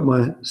 thankfully, I got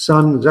my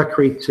son,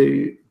 Zachary,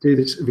 to do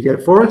this video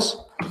for us.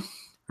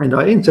 And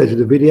I inserted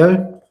a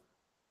video.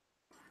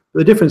 But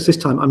the difference this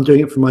time, I'm doing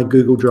it from my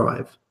Google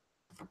Drive.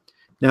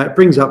 Now it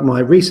brings up my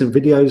recent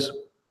videos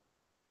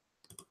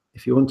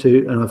if you want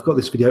to, and I've got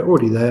this video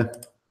already there,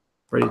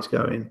 ready to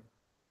go in.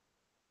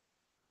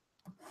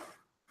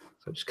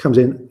 So it just comes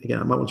in, again,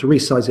 I might want to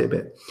resize it a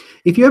bit.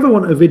 If you ever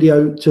want a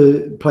video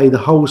to play the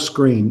whole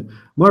screen,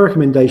 my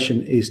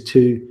recommendation is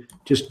to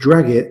just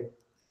drag it,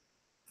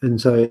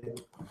 and so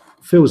it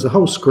fills the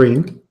whole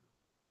screen,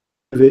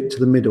 move it to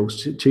the middle,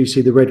 so you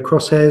see the red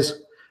crosshairs,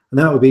 and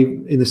that will be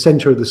in the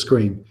center of the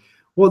screen.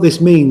 What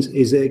this means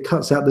is that it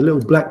cuts out the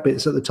little black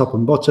bits at the top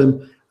and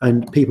bottom,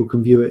 and people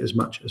can view it as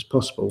much as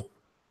possible.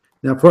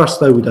 Now for us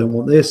though, we don't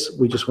want this,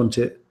 we just want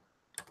it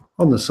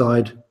on the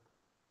side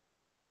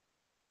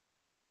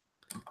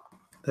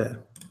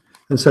there.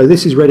 And so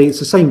this is ready. It's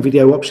the same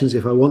video options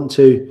if I want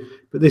to,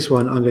 but this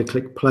one I'm going to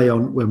click play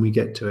on when we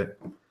get to it.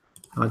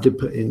 I did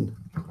put in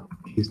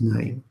his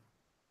name.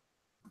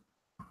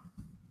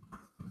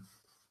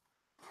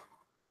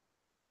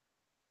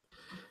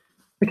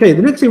 Okay,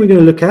 the next thing we're going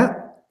to look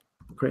at,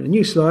 create a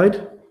new slide.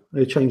 I'm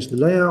going to change the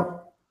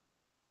layout.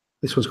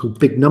 This one's called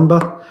big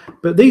number,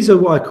 but these are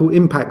what I call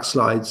impact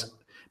slides,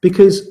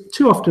 because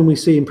too often we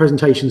see in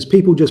presentations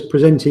people just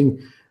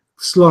presenting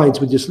slides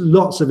with just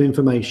lots of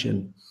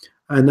information,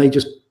 and they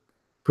just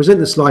present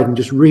the slide and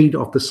just read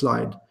off the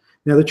slide.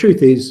 Now the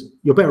truth is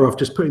you're better off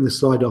just putting the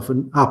slide off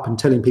and up and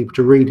telling people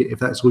to read it if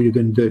that's all you're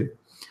going to do.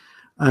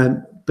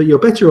 But you're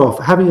better off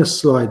having a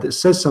slide that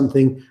says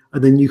something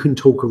and then you can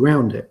talk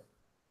around it.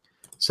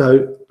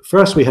 So for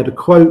us, we had a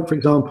quote, for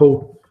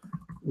example,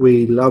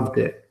 we loved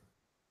it.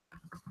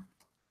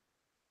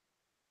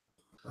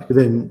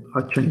 Then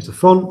I changed the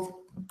font.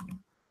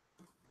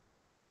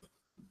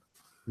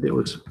 It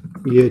was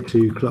year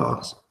 2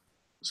 class.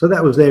 So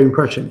that was their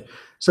impression.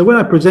 So when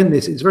I present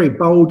this, it's very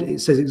bold. It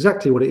says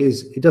exactly what it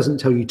is. It doesn't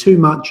tell you too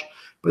much,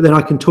 but then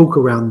I can talk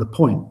around the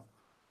point.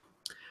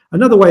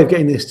 Another way of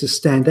getting this to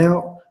stand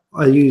out,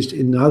 I used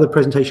in the other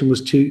presentation,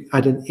 was to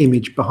add an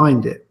image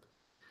behind it.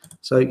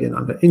 So again,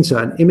 I'm going to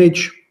insert an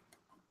image.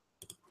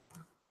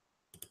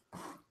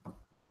 Just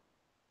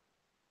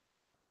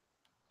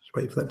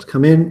wait for that to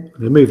come in.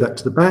 I'm going to move that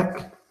to the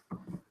back.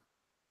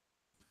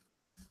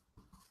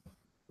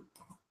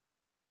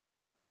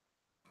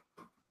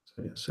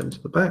 So yeah, send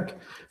to the back.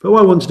 But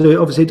what I want to do,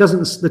 obviously,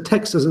 the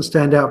text doesn't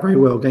stand out very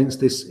well against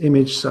this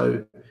image.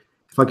 So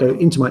if I go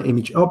into my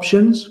image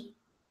options,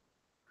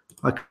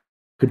 I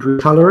could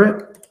recolor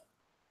it.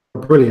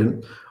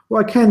 Brilliant.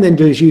 What I can then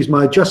do is use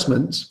my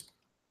adjustments.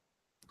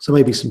 So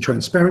maybe some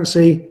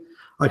transparency.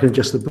 I can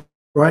adjust the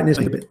brightness,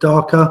 make it a bit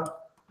darker,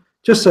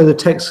 just so the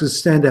text can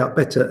stand out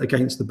better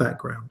against the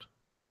background.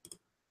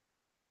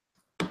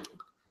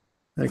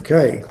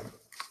 Okay.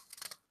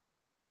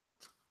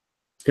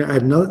 Going to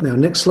add another now.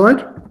 Next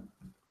slide.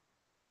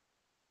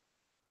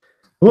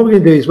 What we're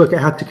going to do is work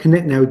out how to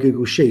connect now with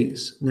Google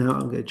Sheets. Now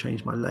I'm going to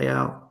change my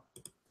layout.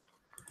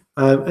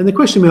 And the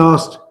question we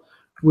asked: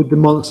 would the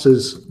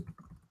monsters,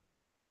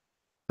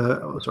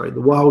 the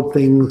wild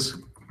things,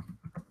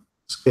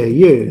 scare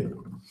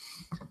you?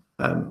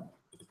 Now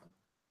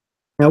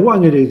what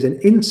I'm going to do is then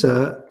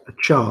insert a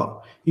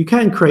chart. You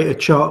can create a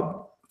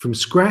chart from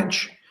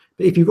scratch,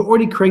 but if you've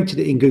already created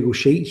it in Google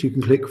Sheets, you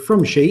can click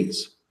from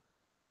Sheets.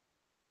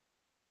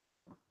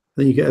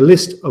 Then you get a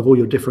list of all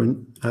your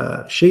different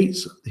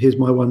sheets. Here's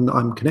my one that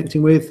I'm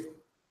connecting with.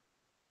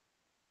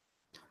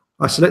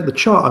 I select the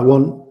chart I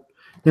want.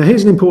 Now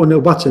here's an important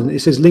little button.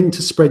 It says link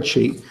to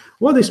spreadsheet.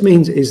 What this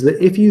means is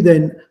that if you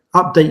then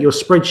update your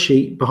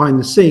spreadsheet behind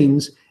the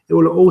scenes, it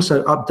will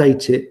also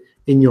update it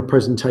in your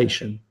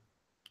presentation.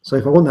 So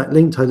if I want that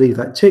linked, I leave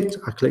that ticked.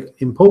 I click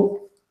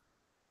import.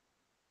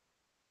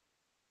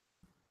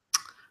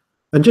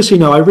 And just so you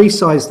know, I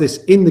resized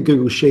this in the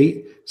Google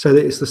Sheet so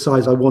that it's the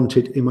size I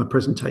wanted in my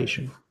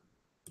presentation.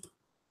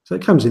 So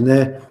it comes in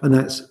there and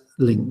that's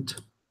linked.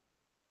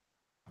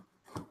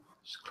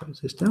 Just close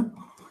this down.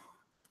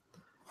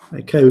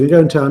 Okay, we're going to go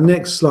into our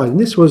next slide. And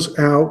this was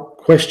our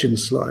question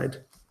slide.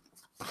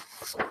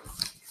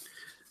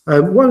 What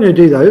I'm going to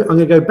do though, I'm going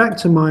to go back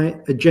to my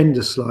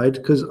agenda slide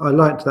because I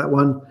liked that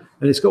one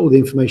and it's got all the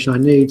information I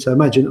need. So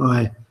imagine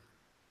I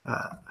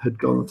had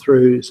gone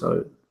through,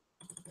 so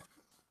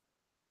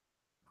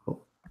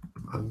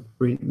I've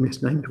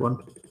misnamed one.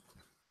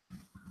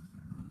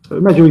 So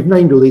imagine we've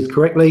named all these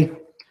correctly.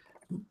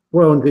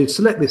 What I want to do is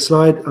select this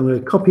slide. I'm going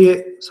to copy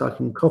it. So I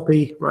can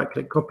copy, right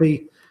click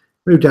copy,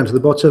 move down to the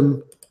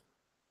bottom,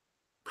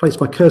 place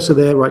my cursor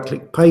there, right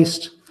click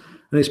paste,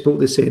 and it's brought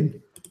this in.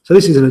 So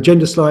this is an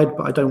agenda slide,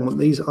 but I don't want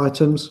these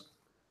items.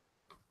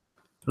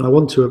 And I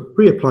want to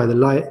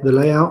reapply the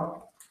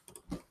layout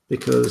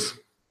because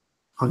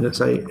I'm going to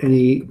say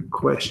any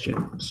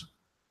questions.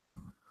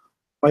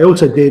 What I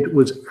also did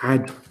was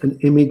add an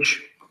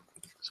image.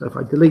 So if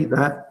I delete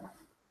that,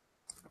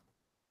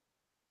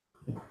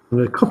 I'm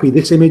going to copy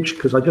this image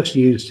because I just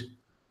used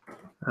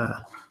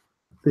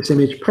this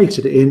image,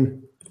 pasted it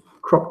in,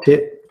 cropped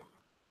it.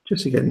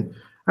 Just again,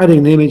 adding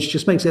an image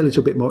just makes it a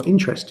little bit more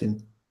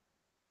interesting.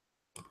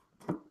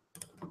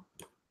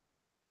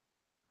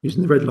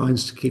 Using the red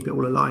lines to keep it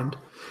all aligned.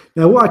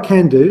 Now what I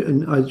can do,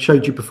 and I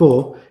showed you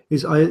before,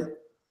 is I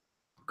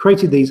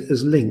created these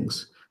as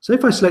links. So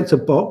if I select a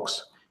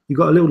box, you've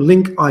got a little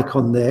link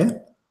icon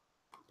there,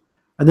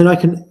 and then I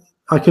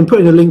can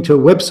put in a link to a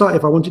website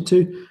if I wanted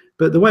to,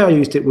 but the way I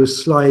used it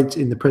was slides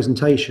in the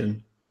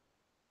presentation.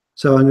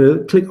 So I'm going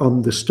to click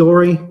on the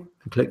story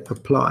and click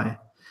apply.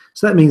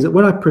 So that means that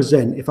when I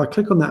present, if I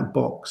click on that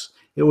box,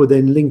 it will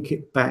then link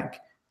it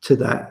back to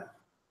that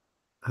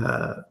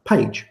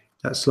page,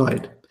 that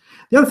slide.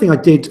 The other thing I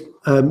did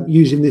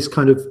using this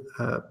kind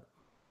of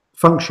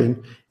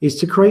function is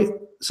to create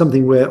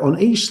something where on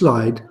each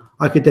slide,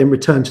 I could then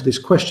return to this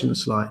question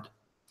slide.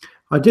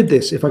 I did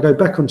this. If I go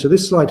back onto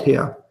this slide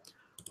here,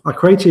 I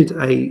created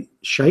a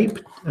shape,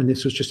 and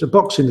this was just a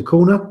box in the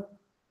corner.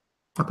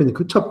 up in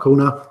the top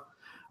corner,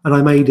 and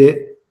I made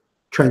it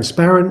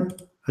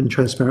transparent and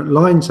transparent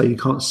line so you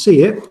can't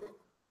see it.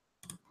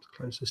 Let's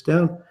close this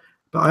down.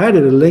 But I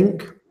added a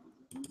link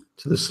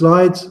to the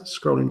slides,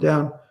 scrolling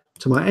down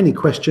to my any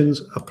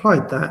questions,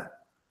 applied that,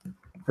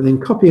 and then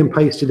copy and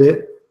pasted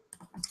it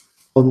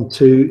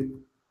onto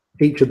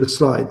each of the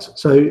slides.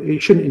 So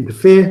it shouldn't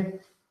interfere,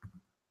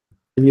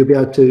 and you'll be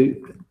able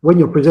to, when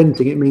you're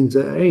presenting, it means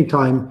that at any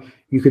time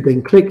you could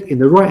then click in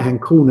the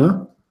right-hand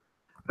corner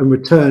and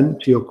return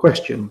to your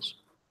questions.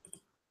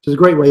 So it's a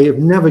great way of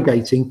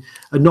navigating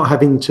and not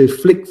having to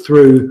flick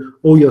through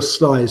all your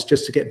slides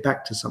just to get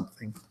back to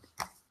something.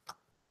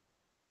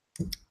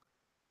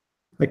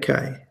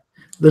 Okay,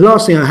 the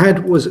last thing I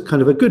had was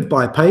kind of a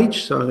goodbye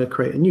page. So I'm going to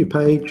create a new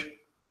page.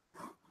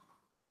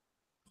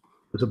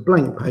 It's a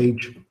blank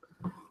page.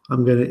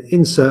 I'm going to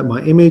insert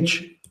my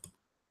image,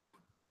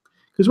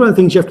 because one of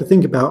the things you have to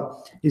think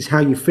about is how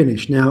you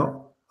finish.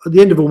 Now, at the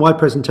end of all my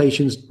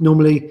presentations,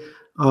 normally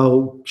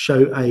I'll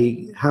show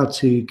a how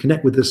to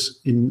connect with us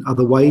in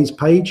other ways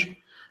page,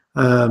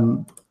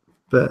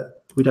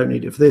 but we don't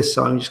need it for this,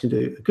 so I'm just going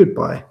to do a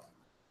goodbye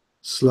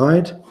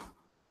slide.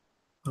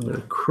 I'm going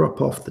to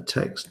crop off the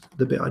text,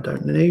 the bit I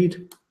don't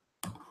need,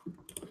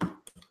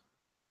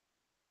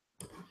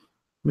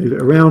 move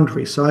it around,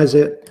 resize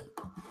it,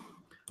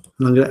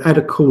 and I'm going to add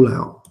a call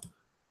out.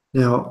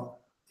 Now,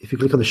 if you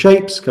click on the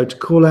shapes, go to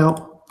call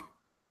out,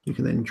 you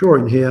can then draw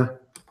in here,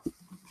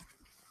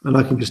 and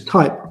I can just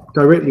type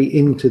directly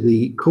into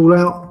the call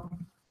out.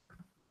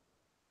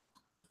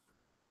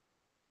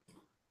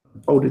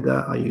 Bolded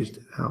that, I used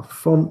our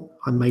font,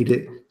 I made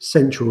it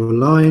central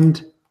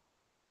aligned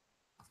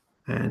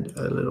and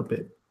a little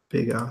bit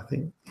bigger, I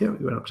think. Yeah,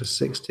 we went up to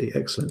 60,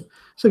 excellent.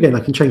 So again, I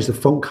can change the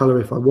font color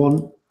if I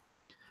want,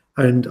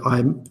 and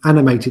I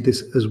animated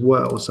this as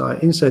well. So I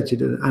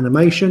inserted an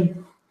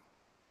animation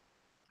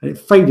and it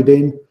faded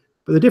in,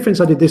 but the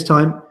difference I did this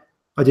time,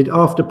 I did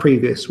after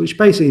previous, which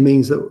basically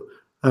means that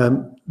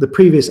the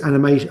previous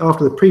animation,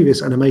 after the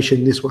previous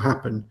animation, this will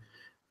happen.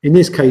 In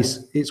this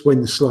case, it's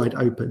when the slide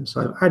opens.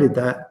 So I've added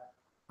that.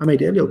 I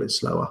made it a little bit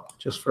slower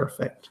just for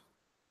effect.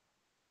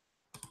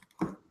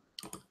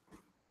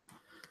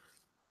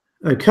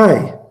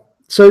 Okay,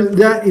 so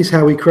that is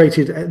how we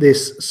created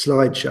this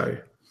slideshow.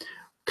 A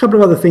couple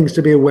of other things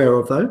to be aware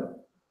of though.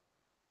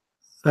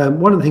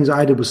 One of the things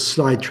I added was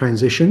slide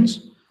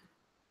transitions.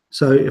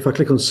 So if I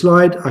click on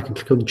slide, I can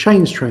click on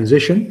change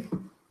transition.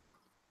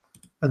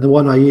 And the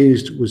one I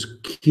used was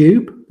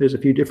cube. There's a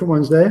few different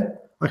ones there.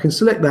 I can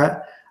select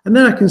that, and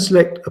then I can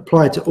select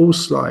apply to all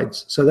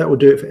slides. So that will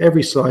do it for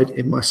every slide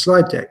in my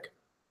slide deck.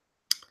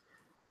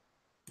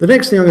 The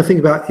next thing I'm going to think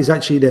about is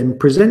actually then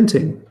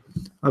presenting.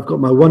 I've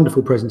got my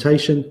wonderful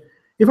presentation.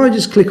 If I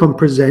just click on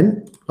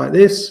present like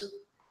this,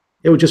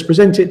 it will just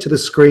present it to the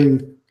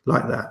screen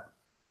like that.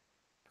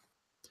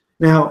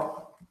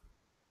 Now,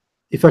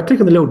 if I click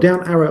on the little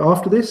down arrow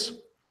after this,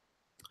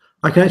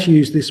 I can actually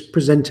use this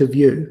presenter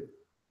view.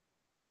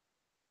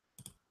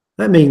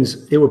 That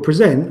means it will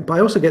present, but I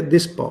also get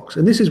this box,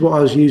 and this is what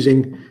I was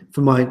using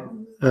for my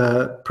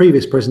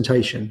previous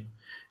presentation.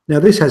 Now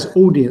this has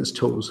audience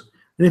tools,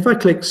 and if I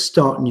click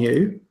start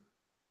new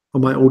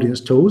on my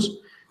audience tools,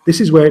 this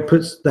is where it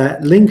puts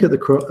that link at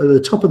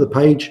the top of the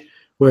page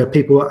where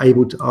people are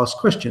able to ask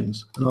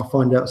questions, and I'll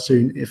find out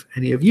soon if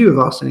any of you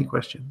have asked any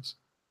questions.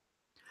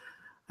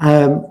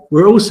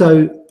 We're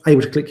also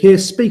able to click here,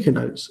 speaker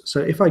notes.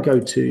 So if I go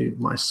to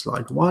my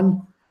slide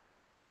 1,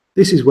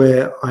 this is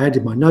where I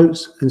added my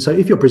notes. And so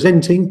if you're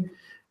presenting,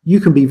 you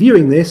can be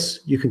viewing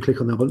this. You can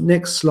click on the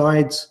next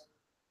slides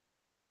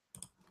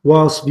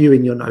whilst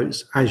viewing your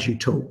notes as you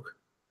talk.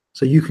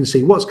 So you can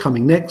see what's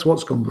coming next,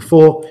 what's gone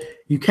before.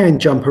 You can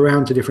jump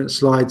around to different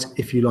slides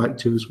if you like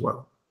to as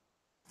well.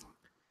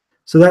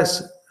 So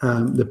that's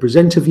the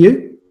presenter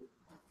view.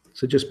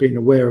 So just being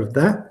aware of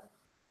that.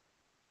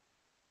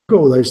 Got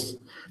all those.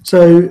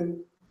 So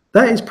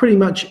that is pretty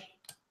much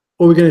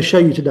all we're going to show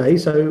you today.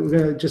 So we're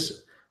going to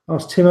just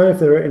ask Timo if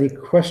there are any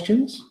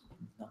questions.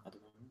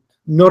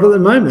 Not at the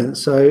moment.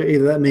 So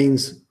either that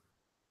means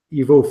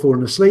you've all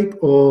fallen asleep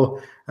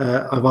or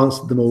I've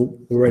answered them all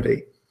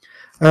already.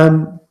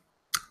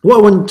 What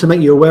I want to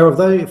make you aware of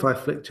though, if I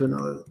flick to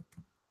another,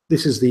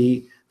 this is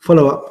the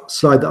follow-up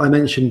slide that I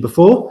mentioned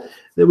before,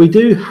 that we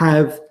do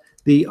have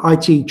the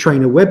IT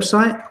Trainer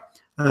website.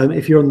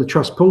 If you're on the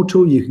Trust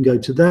portal, you can go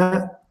to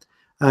that.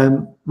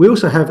 We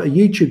also have a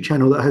YouTube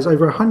channel that has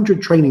over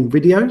 100 training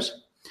videos.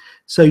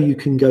 So you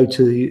can go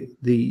to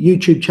the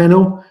YouTube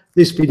channel.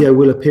 This video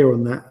will appear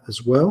on that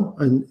as well.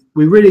 And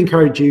we really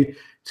encourage you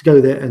to go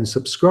there and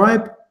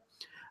subscribe.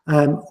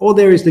 Or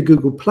there is the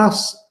Google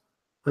Plus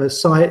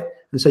site.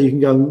 And so you can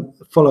go and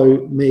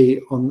follow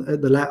me on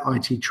the LAT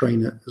IT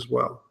Trainer as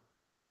well.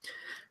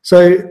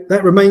 So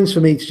that remains for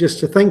me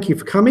to thank you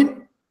for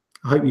coming.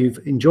 I hope you've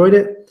enjoyed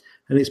it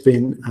and it's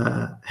been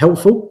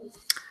helpful.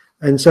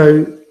 And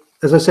so,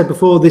 as I said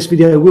before, this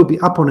video will be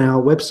up on our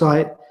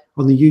website,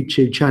 on the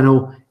YouTube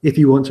channel, if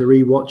you want to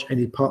rewatch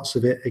any parts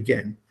of it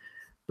again.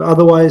 But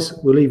otherwise,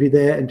 we'll leave you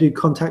there and do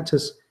contact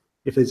us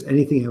if there's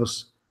anything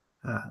else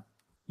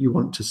you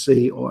want to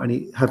see or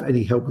have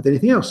any help with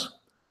anything else.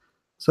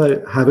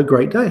 So have a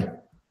great day.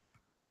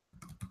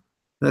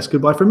 That's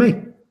goodbye from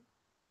me.